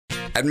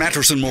At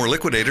Mattress & More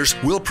Liquidators,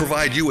 we'll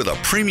provide you with a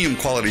premium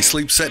quality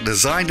sleep set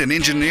designed and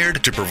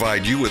engineered to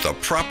provide you with the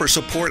proper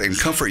support and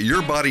comfort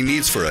your body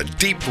needs for a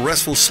deep,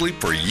 restful sleep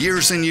for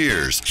years and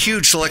years.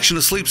 Huge selection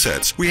of sleep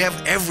sets. We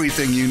have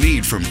everything you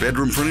need from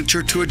bedroom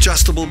furniture to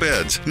adjustable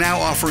beds. Now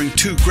offering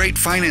 2 great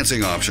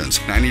financing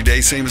options. 90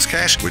 days same as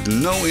cash with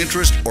no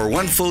interest or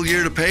 1 full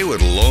year to pay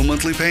with low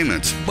monthly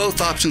payments. Both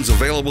options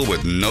available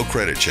with no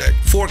credit check.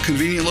 4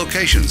 convenient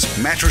locations.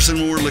 Mattress &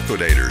 More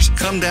Liquidators.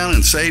 Come down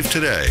and save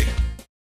today.